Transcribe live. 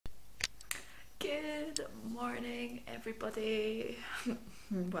Good morning, everybody.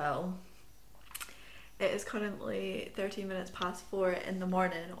 Well, it is currently 13 minutes past 4 in the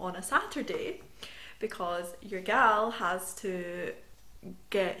morning on a Saturday because your gal has to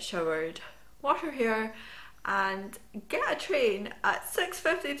get showered, wash her hair, and get a train at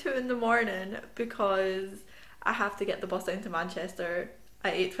 6:52 in the morning because I have to get the bus down to Manchester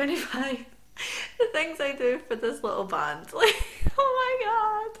at 8:25. The things I do for this little band, like, oh my god.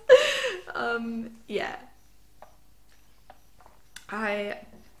 Yeah, I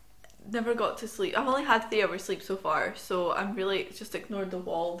never got to sleep. I've only had 3 hours sleep so far, so I'm really just ignored the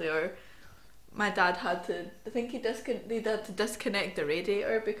wall there. My dad had to, I think they had to disconnect the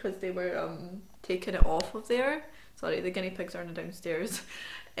radiator because they were taking it off of there. Sorry, the guinea pigs aren't downstairs.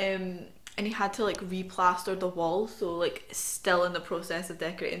 And he had to like replaster the wall, so like still in the process of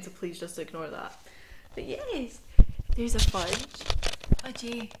decorating, so please just ignore that. But yes, there's a fudge.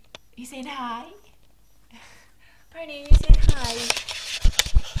 Fudgy, you saying hi? Bronnie, you saying hi?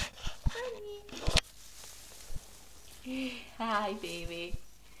 Bronnie. Hi, baby.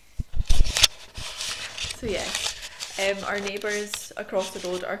 So yeah, our neighbours across the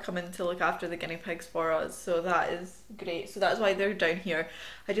road are coming to look after the guinea pigs for us, so that is great. So that's why they're down here.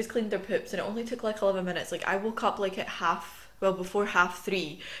 I just cleaned their poops and it only took like 11 minutes. Like I woke up like at before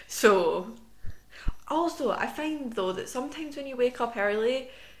 3:30. So also I find though that sometimes when you wake up early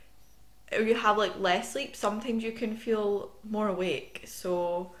or you have like less sleep, sometimes you can feel more awake.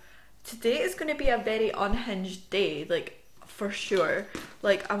 So today is going to be a very unhinged day, like for sure.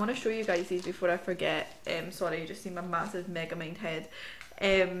 Like I want to show you guys these before I forget. Sorry, you just see my massive mega mind head.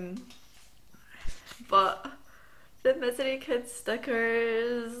 But the Misery Kids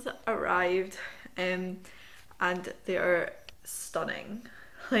stickers arrived, and they are stunning.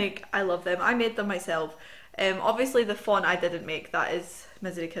 Like I love them. I made them myself. Obviously the font I didn't make, that is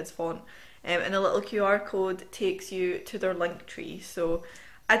Misery Kids font. And the little QR code takes you to their link tree. So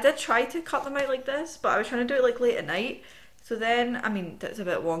I did try to cut them out like this, but I was trying to do it like late at night. So then, I mean, that's a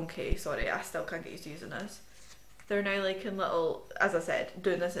bit wonky, sorry, I still can't get used to using this. They're now like in little, as I said,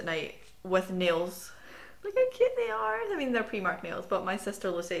 doing this at night with nails. Look how cute they are. I mean, they're pre-marked nails, but my sister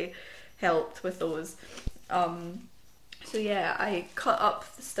Lucy helped with those. So yeah, I cut up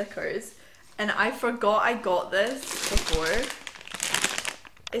the stickers and I forgot I got this before.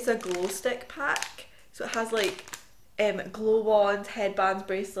 It's a glow stick pack. So it has like glow wand, headbands,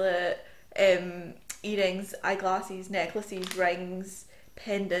 bracelet, earrings, eyeglasses, necklaces, rings,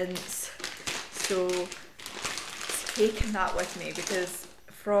 pendants. So taking that with me because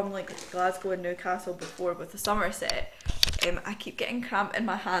from like Glasgow and Newcastle before with the Somerset, I keep getting cramp in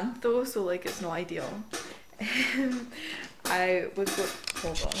my hand though, so like it's not ideal. I was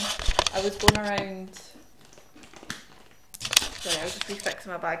going around. Sorry, I was just refixing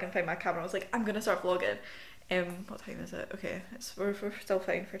my bag and found my camera. I was like, I'm gonna start vlogging. What time is it? Okay, we're still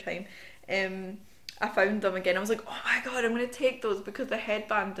fine for time. I found them again. I was like, oh my god, I'm gonna take those because the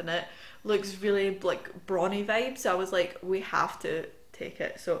headband in it looks really like Bronnie vibes. So I was like, we have to take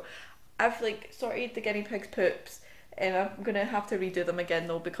it. So I've like sorted the guinea pig's poops, and I'm gonna have to redo them again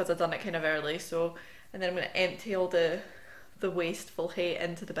though because I've done it kind of early. So and then I'm gonna empty all the wasteful hay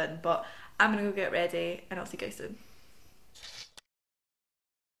into the bin. But I'm gonna go get ready, and I'll see you guys soon.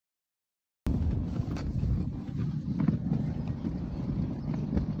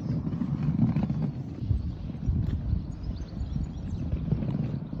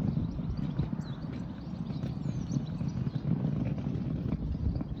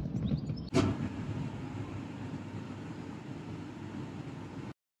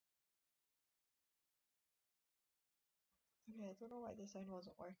 Okay, I don't know why the sound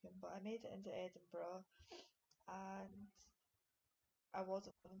wasn't working, but I made it into Edinburgh and I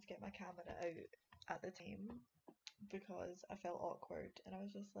wasn't wanting to get my camera out at the time because I felt awkward and I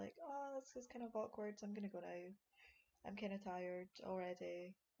was just like, oh, this is kind of awkward, so I'm gonna go now. I'm kind of tired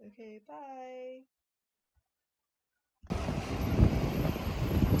already. Okay, bye.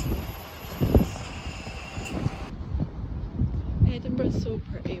 Edinburgh's so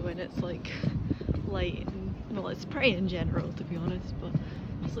pretty when it's like light and, well, it's pretty in general to be honest, but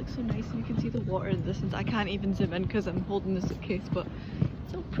it's like so nice and you can see the water in the distance. I can't even zoom in because I'm holding the suitcase, but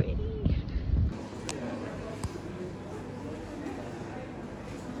it's so pretty.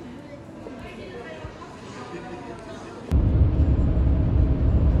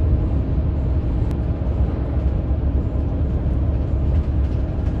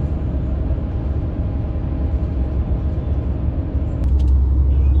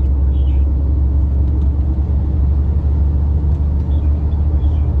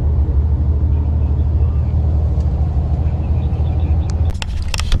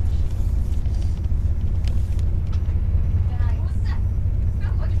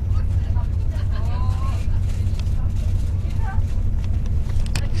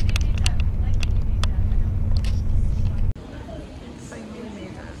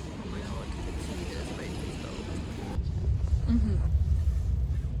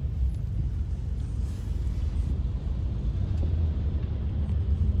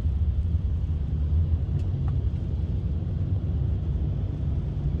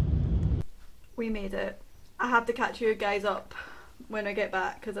 we made it. I have to catch you guys up when I get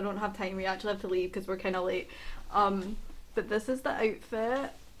back because I don't have time. We actually have to leave because we're kind of late. But this is the outfit.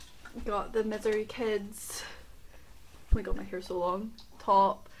 Got the Misery Kids. Oh my god, my hair's so long.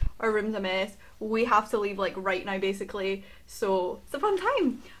 Top. Our room's a mess. We have to leave like right now basically. So it's a fun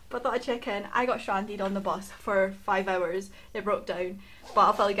time. But I thought I'd check in. I got stranded on the bus for 5 hours. It broke down. But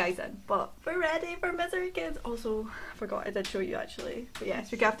I'll fill you guys in. But we're ready for Misery Kids. Also, I forgot I did show you actually. But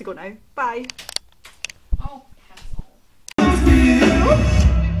yes, we have to go now. Bye. Oh, castle.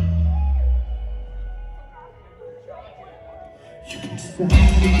 You can decide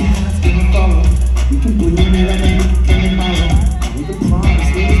the path's gonna follow. You can bloom like a leaf from tomorrow. With a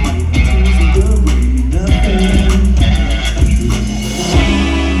promise that is nothing.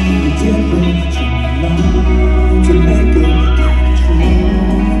 The difference long to let go. Control,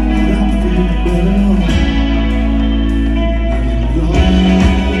 but I feel better.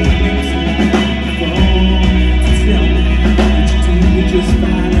 To tell me that you do it just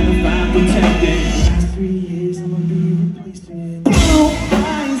fine and if I'm protected. Last 3 years I'm gonna be replacing.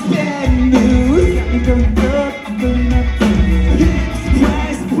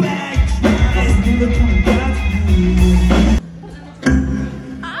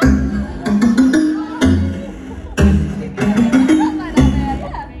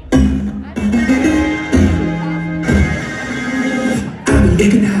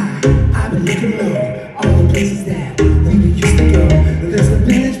 Looking high, I've been looking low. All the places that we used to go. There's a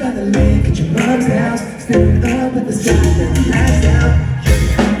village by the lake at your mom's house. Staring up at the sky, then the lights out. You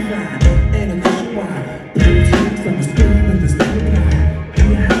can fly, and I'm not sure why. Blue from the spoon and there's no reply.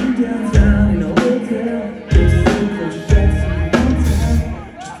 You're hiding downtown in a hotel. There's a food for chefs in your own town.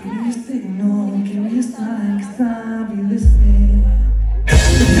 Just give me a signal, give me a sign, 'cause I'll be listening.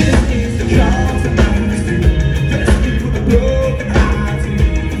 This is the cause of my mystery. Best people the broken heart.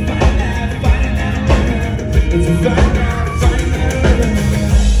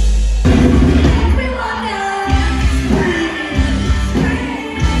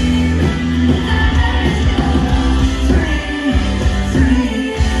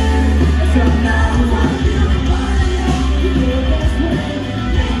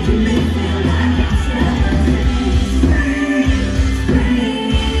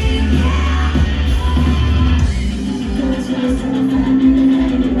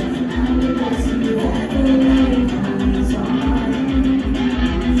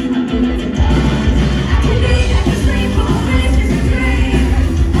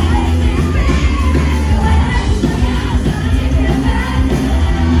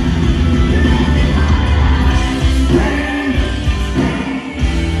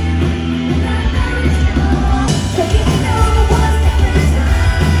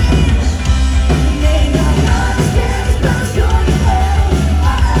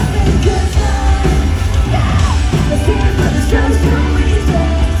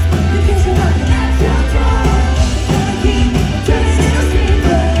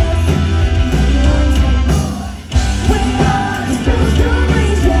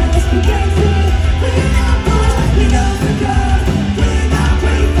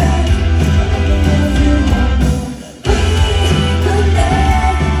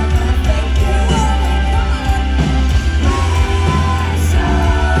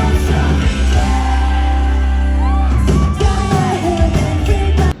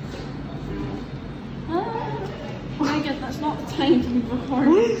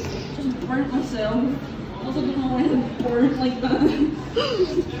 Just burnt myself. Also don't know why I burnt like that.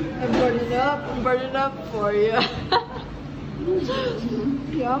 I'm burning up for you.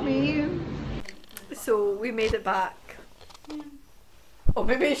 Yummy. So we made it back. Oh,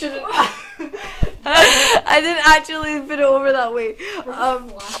 maybe I shouldn't. I didn't actually put it over that way.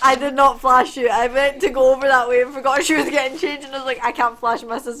 I did not flash you. I meant to go over that way and forgot she was getting changed, and I was like, I can't flash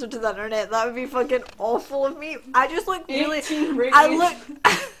my sister to the internet. That would be fucking awful of me. I just look really.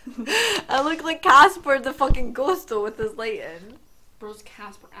 I look like Casper the fucking ghost though with his lighting. Bro's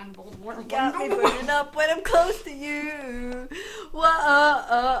Casper and Voldemort. Got me burning up when I'm close to you.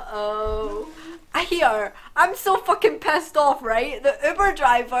 Whoa. I'm so fucking pissed off, right? The Uber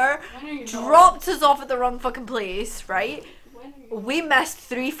driver dropped us off at the wrong fucking place, right? We missed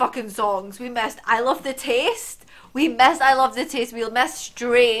 3 fucking songs. We missed I Love the Taste. We missed I Love the Taste. We missed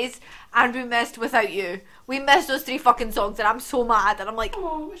Strays. And we missed Without You. We missed those 3 fucking songs and I'm so mad. And I'm like,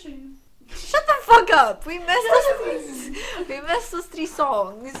 oh, wishing. Shut the fuck up! We missed those 3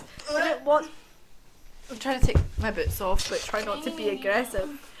 songs. What? I'm trying to take my boots off, but try not to be aggressive.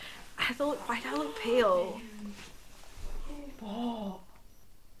 Why do I look pale?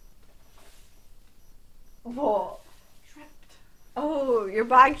 What? Tripped. Oh, your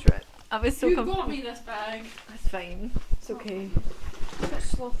bag's ripped. I was so You confused. got me this bag. It's fine. It's okay. It's got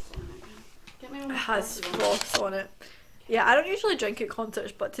sloths on it. Get me one It of has the sloths. froth on it. Yeah, I don't usually drink at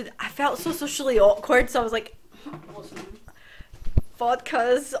concerts, but I felt so socially awkward, so I was like, What's in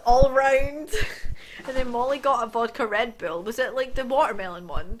vodkas all round. And then Molly got a vodka Red Bull. Was it like the watermelon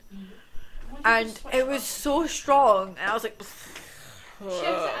one? And it was so strong, and I was like, She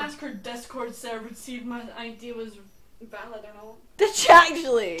had to ask her Discord server to see if my idea was valid or not. did she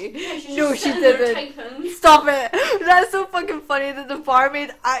actually? Yeah, she's No, just she sitting there didn't. typing. Stop it! That's so fucking funny that the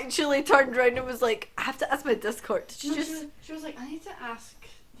barmaid actually turned around and was like, I have to ask my Discord. Did she No, just... she was like, I need to ask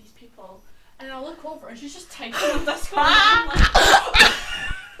these people. And I look over and she's just typing on Discord. And I'm like,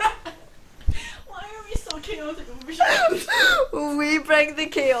 why are we so chaotic over here? We bring the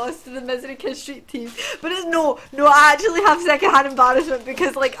chaos to the Misery Kid Street team. But it's no, I actually have secondhand embarrassment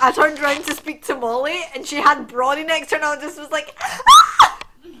because like I turned around to speak to Molly and she had Bronnie next to her and I just was like, ah!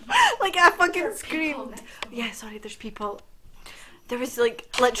 Like I fucking There's people screamed. next to me. Yeah, sorry, there's people. There was like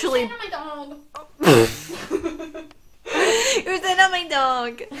literally. You're my dog. You're saying oh my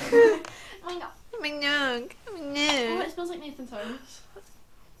dog. Oh my god. My dog. Oh, No. it smells like Nathan's house.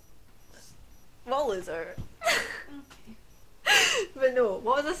 What loser? Okay. But no,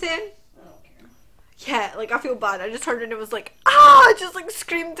 what was I saying? I don't care. Yeah, like I feel bad. I just turned around and was like, ah! I just like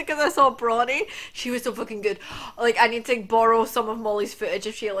screamed because I saw Bronnie. She was so fucking good. Like I need to borrow some of Molly's footage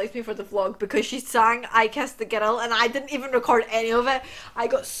if she allows me for the vlog because she sang I Kissed the Girl and I didn't even record any of it. I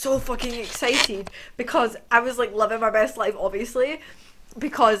got so fucking excited because I was like living my best life obviously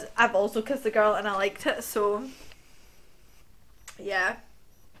because I've also kissed the girl and I liked it, so yeah.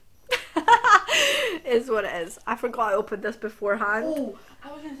 Is what it is. I forgot I opened this beforehand. Oh,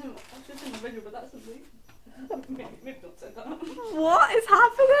 I was gonna send a video, but that's maybe don't say that. What is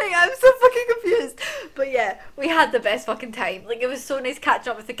happening? I'm so fucking confused. But yeah, we had the best fucking time. Like it was so nice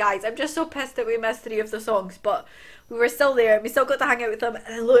catching up with the guys. I'm just so pissed that we missed 3 of the songs, but we were still there and we still got to hang out with them.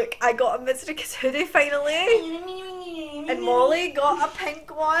 And look, I got a Mr. Kiss hoodie finally. And Molly got a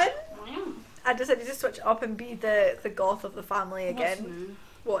pink one. I decided to switch it up and be the goth of the family again. What's new?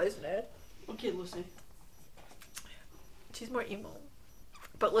 What is new? Okay, Lucy. She's more emo.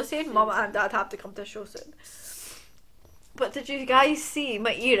 But Lucy and Mama and Dad have to come to a show soon. But did you guys see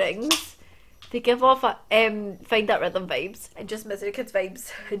my earrings? They give off a Find That Rhythm vibes and just Misery Kids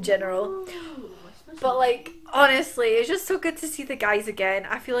vibes in general. But like honestly, it's just so good to see the guys again.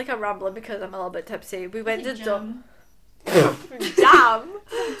 I feel like I'm rambling because I'm a little bit tipsy. We went to jam. Jam.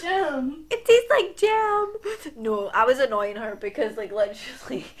 Jam. It tastes like jam. No, I was annoying her because like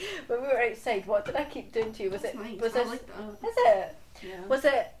literally when we were outside, what did I keep doing to you? Was That's it nice. was I this like that. is it? Yeah.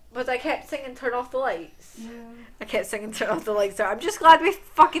 Was I kept singing Turn Off the Lights? Yeah. I kept singing Turn Off the Lights there. I'm just glad we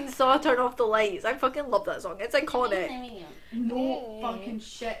fucking saw Turn Off the Lights. I fucking love that song. It's iconic. No fucking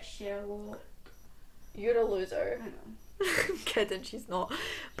shit, Sherlock. You're a loser. I know. I'm kidding, she's not.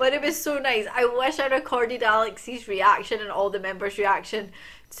 But it was so nice. I wish I recorded Alex's reaction and all the members' reaction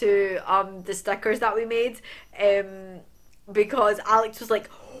to the stickers that we made. Because Alex was like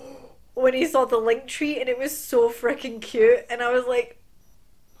when he saw the link tree and it was so freaking cute and I was like,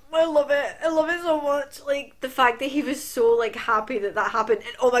 I love it so much. Like the fact that he was so like happy that happened.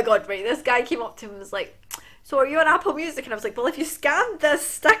 And oh my god, right, this guy came up to him and was like, so are you on Apple Music? And I was like, well, if you scan this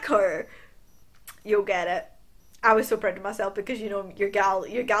sticker you'll get it. I was so proud of myself because you know your gal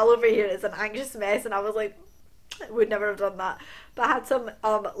over here is an anxious mess and I was like, I would never have done that. But I had some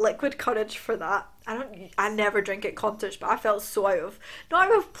liquid courage for that. I never drink at concerts, but I felt so not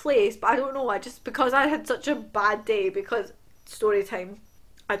out of place, but I don't know, I just, because I had such a bad day, because story time,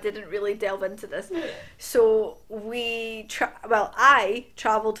 I didn't really delve into this. So I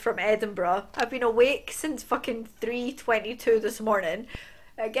travelled from Edinburgh. I've been awake since fucking 3:22 this morning.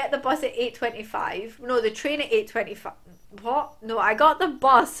 I get the bus at 8:25. No, the train at 8:25. What? No, I got the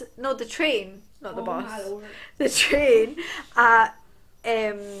bus. No, the train. Not the bus. My lord. The train at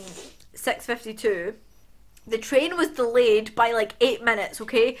 6:52. The train was delayed by like 8 minutes,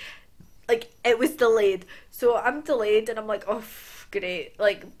 okay? Like, it was delayed. So I'm delayed and I'm like, oh, great.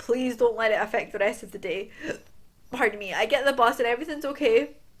 Like, please don't let it affect the rest of the day. Pardon me. I get the bus and everything's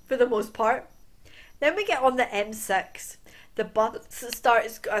okay for the most part. Then we get on the M6. The bus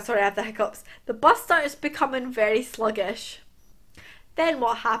starts, sorry, I have the hiccups. The bus starts becoming very sluggish. Then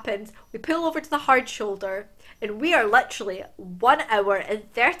what happens? We pull over to the hard shoulder and we are literally 1 hour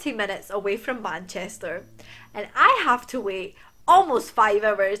and 30 minutes away from Manchester. And I have to wait almost 5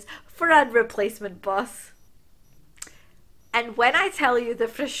 hours for a replacement bus. And when I tell you the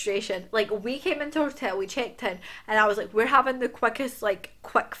frustration, like we came into a hotel, we checked in and I was like, we're having the quickest, like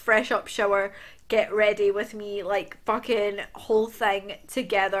quick fresh up shower, get ready with me, like fucking whole thing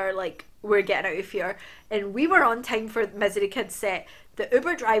together, like we're getting out of here. And we were on time for Misery Kids set. The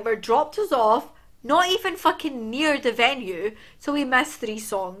Uber driver dropped us off, not even fucking near the venue, so we missed 3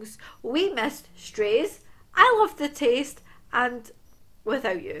 songs. We missed Strays, I Love the Taste, and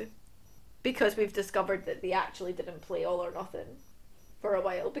Without You, because we've discovered that they actually didn't play All or Nothing for a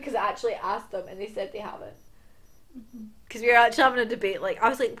while, because I actually asked them and they said they haven't. Because we were actually having a debate, like I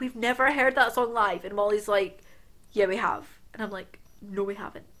was like, we've never heard that song live, and Molly's like, yeah we have, and I'm like, no we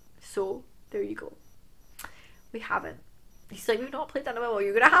haven't. So there you go, we haven't. He's like, we've not played that in a while.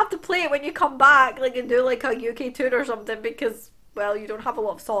 You're gonna have to play it when you come back, like, and do like a UK tour or something, because well you don't have a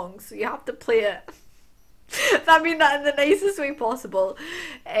lot of songs, so you have to play it. I mean that in the nicest way possible.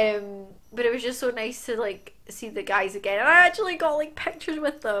 But it was just so nice to like see the guys again, and I actually got like pictures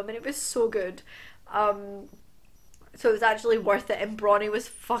with them, and it was so good. So it was actually worth it, and Bronnie was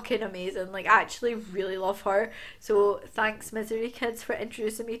fucking amazing. Like, I actually really love her. So thanks Misery Kids for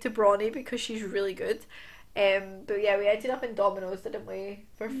introducing me to Bronnie, because she's really good. But yeah, we ended up in Domino's, didn't we,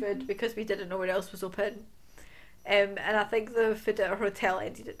 for food, because we didn't know where else was open. And I think the food at our hotel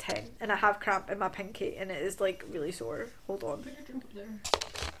ended at 10, and I have cramp in my pinky, and it is like really sore. Hold on.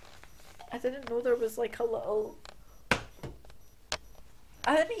 I didn't know there was like a little...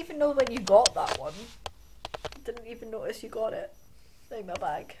 I didn't even know when you got that one. Didn't even notice you got it in my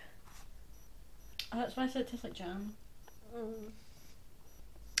bag. Oh, that's why I said it tastes like jam.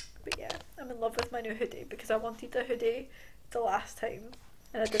 But yeah, I'm in love with my new hoodie, because I wanted a hoodie the last time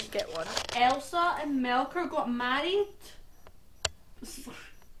and I didn't get one. Elsa and Melker got married.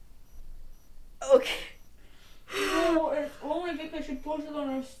 Okay. No, it's only because she posted on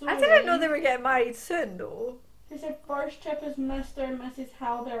her story. I didn't know they were getting married soon though. She said first trip is Mr. and Mrs.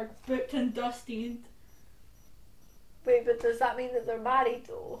 Halberg booked and dusted. Wait, but does that mean that they're married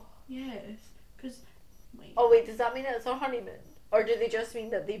though? Yes, because wait. Oh wait, does that mean that it's a honeymoon? Or do they just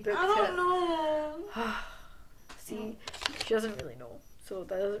mean that they booked I don't know. See, she doesn't really know, so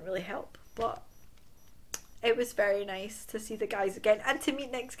that doesn't really help. But it was very nice to see the guys again, and to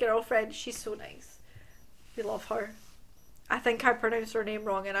meet Nick's girlfriend. She's so nice. We love her. I think I pronounced her name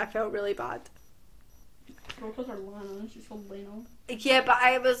wrong and I felt really bad. Because her Lana, she's called Lena. Yeah, but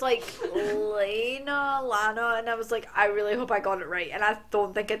I was like, Lana, and I was like, I really hope I got it right, and I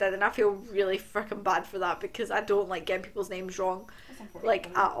don't think I did, and I feel really freaking bad for that, because I don't like getting people's names wrong, like,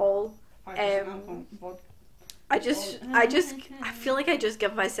 at all. I feel like I just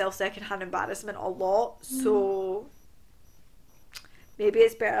give myself secondhand embarrassment a lot, so maybe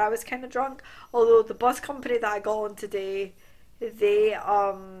it's better I was kind of drunk. Although the bus company that I got on today, they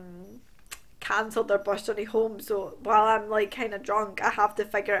cancelled their bus journey home, so while I'm like kind of drunk, I have to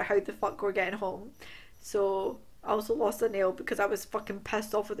figure out how the fuck we're getting home. So I also lost a nail because I was fucking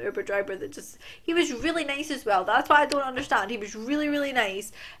pissed off with the Uber driver that just, he was really nice as well. That's what I don't understand. He was really, really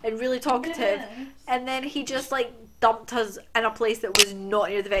nice and really talkative. Yes. And then he just like dumped us in a place that was not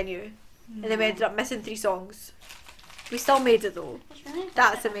near the venue. No. And then we ended up missing 3 songs. We still made it though.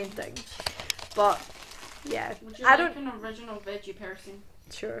 That's the main thing. But yeah. Would you like an original veggie person?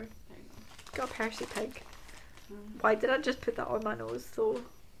 Sure. Got a Percy pig. Why did I just put that on my nose though?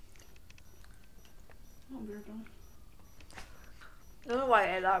 Not weird though. I don't know why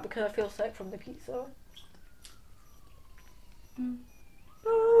I ate that, because I feel sick from the pizza. This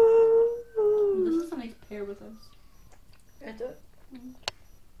is a nice pair with us. Is it?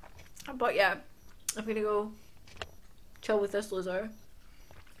 But yeah, I'm gonna go chill with this loser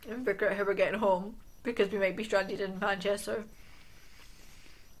and figure out how we're getting home, because we might be stranded in Manchester.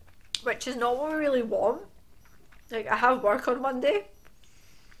 Which is not what we really want. Like, I have work on Monday.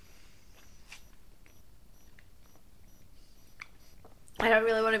 I don't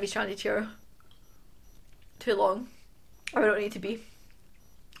really want to be stranded here too long. I don't need to be.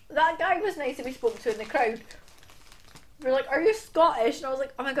 That guy was nice that we spoke to in the crowd. We were like, are you Scottish? And I was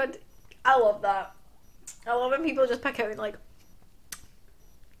like, oh my god, I love that. I love when people just pick out and like,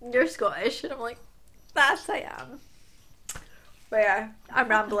 you're Scottish. And I'm like, yes I am. But yeah, I'm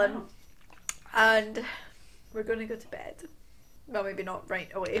rambling, and we're going to go to bed. Well, maybe not right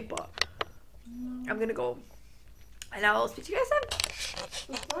away, but I'm going to go, and I'll speak to you guys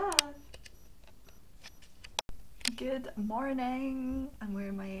then. Good morning. I'm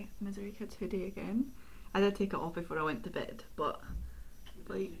wearing my Misery Kids hoodie again. I did take it off before I went to bed, but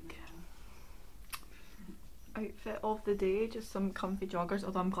like, outfit of the day, just some comfy joggers,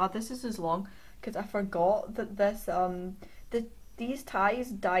 although I'm glad this is as long, because I forgot that this, these ties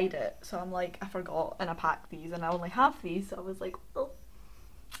dyed it, so I'm like, I forgot, and I packed these, and I only have these, so I was like, oh.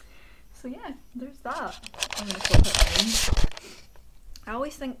 So yeah, there's that. I'm gonna flip it I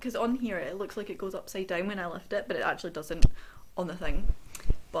always think, because on here it looks like it goes upside down when I lift it, but it actually doesn't on the thing.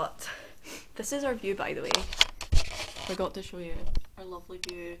 But this is our view, by the way. Forgot to show you our lovely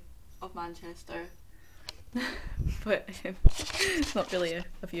view of Manchester. But it's not really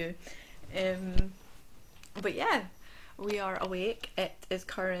a view. But yeah, we are awake. It is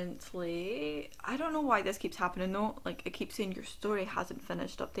currently, I don't know why this keeps happening though, like it keeps saying your story hasn't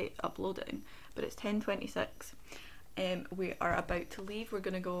finished uploading, but it's 10:26. We are about to leave. We're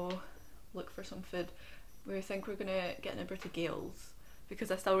gonna go look for some food. We think we're gonna get an Uber to Gales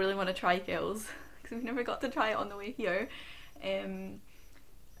because I still really want to try Gales because we've never got to try it on the way here. And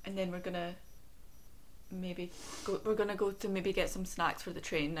then we're gonna go to maybe get some snacks for the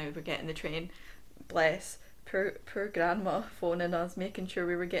train. Now we're getting the train. Bless poor grandma phoning us, making sure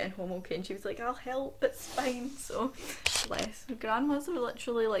we were getting home okay, and she was like, I'll help, it's fine. So bless. Grandmas are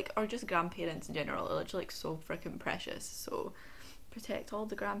literally like, or just grandparents in general, are literally like so freaking precious. So protect all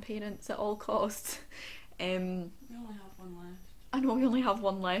the grandparents at all costs. We only have one left. I know we only have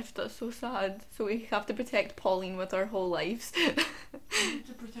one left, that's so sad. So we have to protect Pauline with our whole lives. We need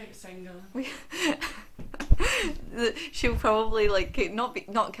to protect Singa. She'll probably like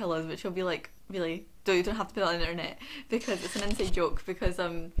not kill us, but she'll be like, really, you don't have to put it on the internet, because it's an inside joke, because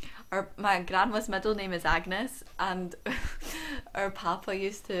my grandma's middle name is Agnes, and our papa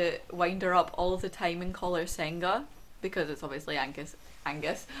used to wind her up all the time and call her Senga, because it's obviously Agnes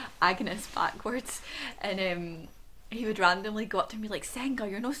backwards, and he would randomly go up to me like, Senga,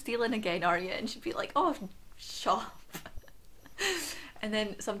 you're no stealing again, are you? And she'd be like, oh, shut up. And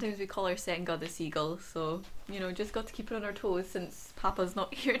then sometimes we call her Senga the seagull, so, you know, just got to keep her on her toes since Papa's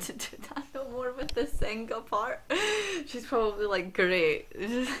not here to do that no more with the Senga part. She's probably like, great.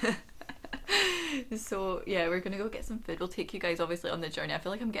 So yeah, we're gonna go get some food. We'll take you guys obviously on the journey. I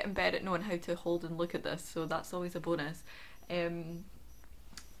feel like I'm getting better at knowing how to hold and look at this, so that's always a bonus.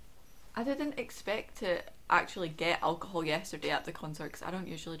 I didn't expect to actually get alcohol yesterday at the concert because I don't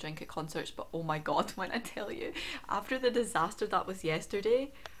usually drink at concerts, but oh my god, when I tell you, after the disaster that was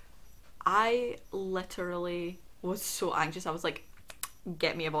yesterday, I literally was so anxious. I was like,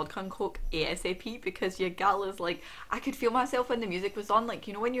 get me a vodka and coke ASAP, because your gal is like, I could feel myself when the music was on, like,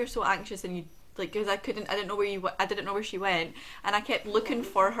 you know when you're so anxious and you like, because I didn't know where she went, and I kept looking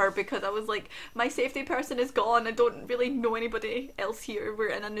for her because I was like, my safety person is gone, I don't really know anybody else here,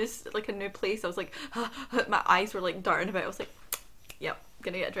 we're in a new place. I was like, my eyes were like darting about. I was like, yep,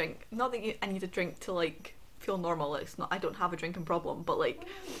 gonna get a drink. Not that I need a drink to like feel normal, it's not, I don't have a drinking problem, but like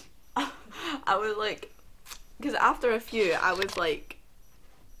I was like, because after a few I was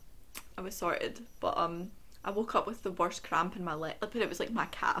sorted, but I woke up with the worst cramp in my leg, but it was like my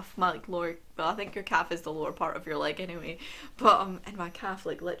calf, my like lower, well I think your calf is the lower part of your leg anyway, but in my calf,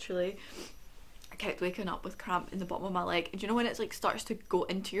 like literally I kept waking up with cramp in the bottom of my leg, and you know when it's like starts to go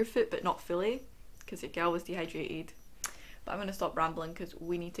into your foot but not fully, because your girl was dehydrated. But I'm gonna stop rambling because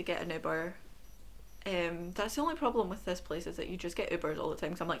we need to get an Uber. That's the only problem with this place, is that you just get Ubers all the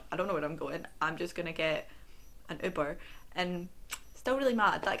time, so I'm like, I don't know where I'm going, I'm just gonna get an Uber. And still really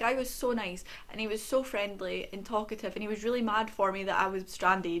mad. That guy was so nice and he was so friendly and talkative, and he was really mad for me that I was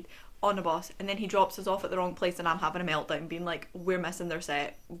stranded on a bus, and then he drops us off at the wrong place and I'm having a meltdown being like, we're missing their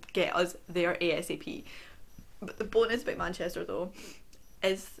set, get us there ASAP. But the bonus about Manchester though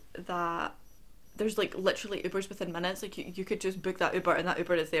is that there's like literally Ubers within minutes. Like you could just book that Uber and that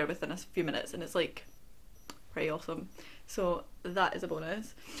Uber is there within a few minutes, and it's like pretty awesome. So that is a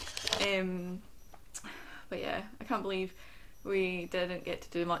bonus. But yeah, I can't believe we didn't get to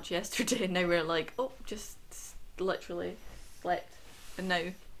do much yesterday, and now we're like, oh, just literally slept, and now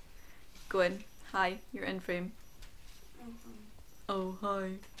going, hi, you're in frame. Oh,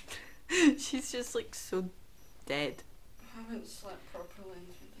 hi. She's just like so dead. I haven't slept properly in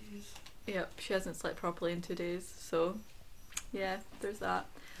 2 days. Yep, she hasn't slept properly in 2 days, so yeah, there's that.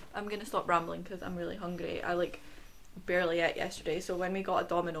 I'm gonna stop rambling because I'm really hungry. I like barely ate yesterday, so when we got a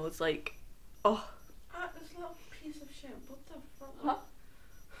Domino's, like, oh. This little piece of shit, what the fuck? Huh?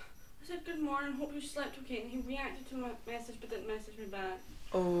 I said good morning, hope you slept okay, and he reacted to my message but didn't message me back.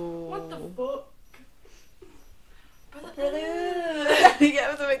 Oh. What the fuck? Yeah,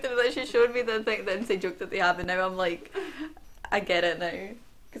 I was about to do that. She showed me the inside joke that they have, and now I'm like, I get it now.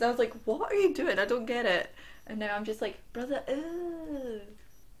 Because I was like, what are you doing? I don't get it. And now I'm just like, brother, It's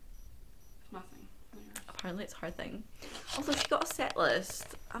my thing. apparently it's her thing. Also, she got a set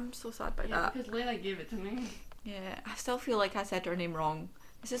list. I'm so sad by that. Because Layla gave it to me. Yeah, I still feel like I said her name wrong.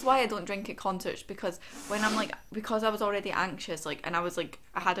 This is why I don't drink at concerts, because when I'm like, because I was already anxious, like, and I was like,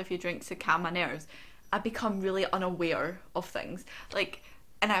 I had a few drinks to calm my nerves, I become really unaware of things. Like,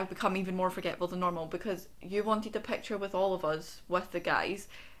 and I become even more forgetful than normal because you wanted a picture with all of us, with the guys,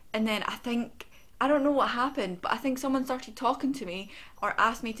 and then I don't know what happened, but I think someone started talking to me or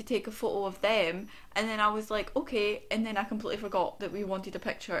asked me to take a photo of them, and then I was like, okay, and then I completely forgot that we wanted a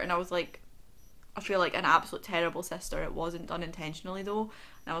picture, and I was like, I feel like an absolute terrible sister. It wasn't done intentionally though,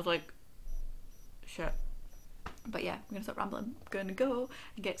 and I was like, shit. But yeah, I'm gonna stop rambling. I'm gonna go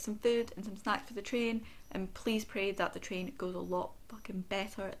and get some food and some snacks for the train, and please pray that the train goes a lot fucking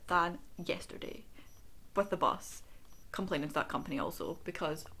better than yesterday with the bus. Complaining to that company also,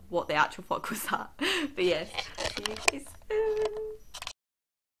 because what the actual fuck was that? But yes, see you guys soon.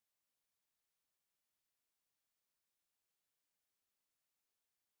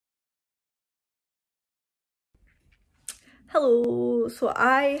 Hello, so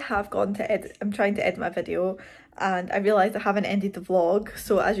I have gone to edit, I'm trying to edit my video, and I realised I haven't ended the vlog.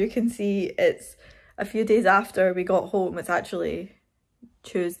 So as you can see, it's a few days after we got home. It's actually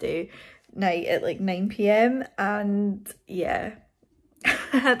Tuesday night at like 9 PM, and yeah,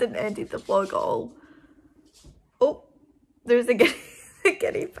 I hadn't ended the vlog at all. Oh, there's the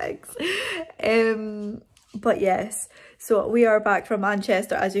guinea pigs. But yes, so we are back from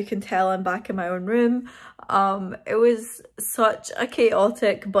Manchester. As you can tell, I'm back in my own room. It was such a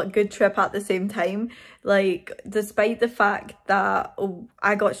chaotic but good trip at the same time. Like, despite the fact that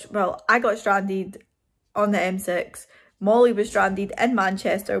I got stranded on the M6, Molly was stranded in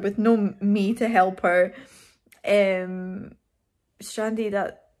Manchester with no me to help her. Stranded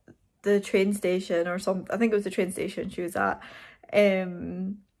at the train station or something. I think it was the train station she was at.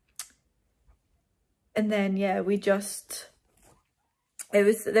 And then yeah, then we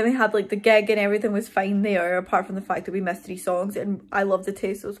had like the gig and everything was fine there, apart from the fact that we missed 3 songs, and I Love the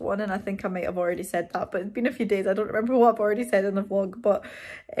Taste was one, and I think I might have already said that, but it's been a few days, I don't remember what I've already said in the vlog. But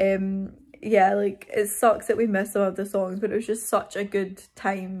yeah, like, it sucks that we missed some of the songs, but it was just such a good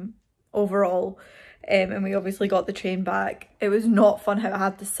time overall. And we obviously got the train back. It was not fun how I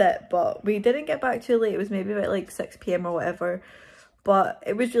had to sit, but we didn't get back too late. It was maybe about like 6 PM or whatever, but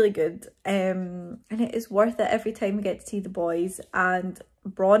it was really good. And it is worth it every time we get to see the boys. And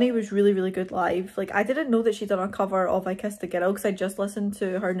Bronnie was really, really good live. Like, I didn't know that she'd done a cover of I Kissed a Girl, because I just listened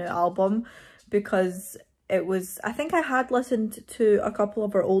to her new album, because it was, I think I had listened to a couple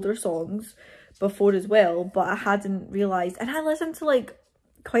of her older songs before as well, but I hadn't realised. And I listened to like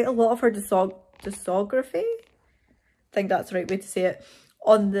quite a lot of her discography, I think that's the right way to say it,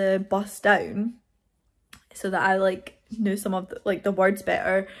 on the bus down, so that I like knew some of the words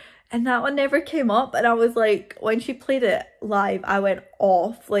better, and that one never came up. And I was like, when she played it live, I went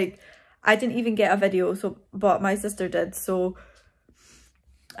off. Like, I didn't even get a video, but my sister did, so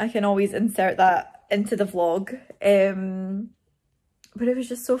I can always insert that into the vlog. But it was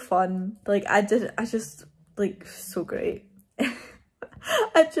just so fun. Like, I just like, so great.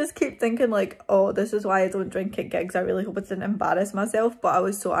 I just keep thinking like, oh, this is why I don't drink at gigs. I really hope it didn't embarrass myself. But I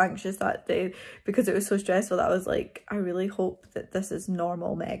was so anxious that day because it was so stressful that I was like, I really hope that this is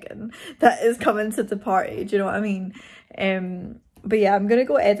normal Megan that is coming to the party. Do you know what I mean? But yeah, I'm gonna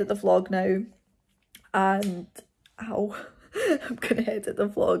go edit the vlog now, and I'm gonna edit the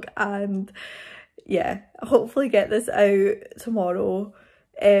vlog and yeah, hopefully get this out tomorrow.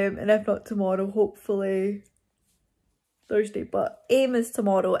 And if not tomorrow, hopefully Thursday, but aim is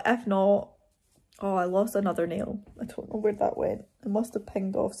tomorrow. If not, oh, I lost another nail. I don't know where that went. It must have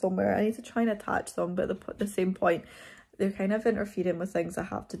pinged off somewhere. I need to try and attach them, but at the same point, they're kind of interfering with things I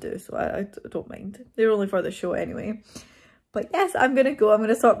have to do, so I don't mind. They're only for the show anyway. But yes, I'm gonna go. I'm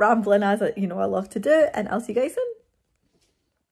gonna stop rambling, as you know I love to do, and I'll see you guys soon.